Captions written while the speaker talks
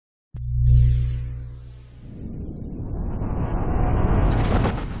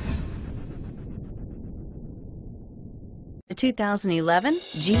The 2011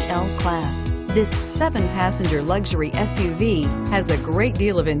 GL Class. This 7-passenger luxury SUV has a great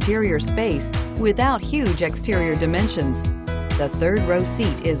deal of interior space without huge exterior dimensions. The third row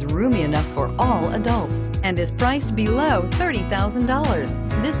seat is roomy enough for all adults and is priced below $30,000.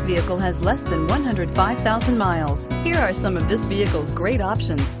 This vehicle has less than 105,000 miles. Here are some of this vehicle's great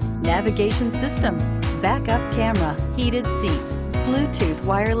options: navigation system, backup camera, heated seats, Bluetooth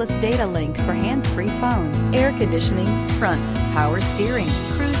wireless data link for hands-free phone, air conditioning, front, power steering,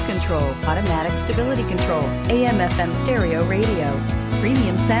 cruise control, automatic stability control, AM/FM stereo radio,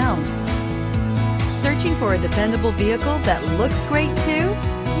 premium sound. Searching for a dependable vehicle that looks great too?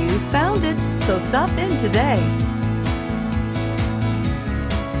 You found it, so stop in today.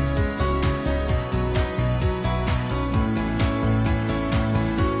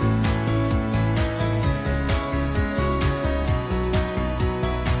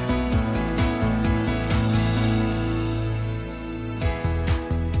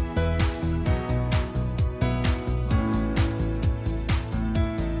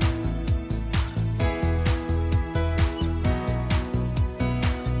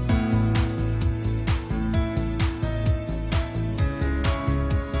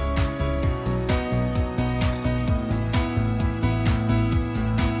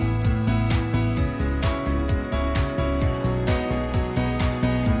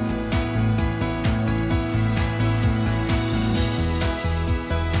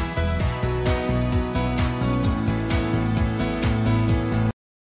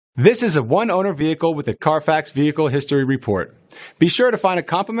 This is a one-owner vehicle with a Carfax Vehicle History Report. Be sure to find a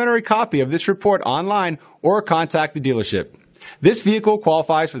complimentary copy of this report online or contact the dealership. This vehicle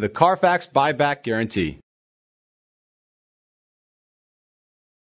qualifies for the Carfax Buyback Guarantee.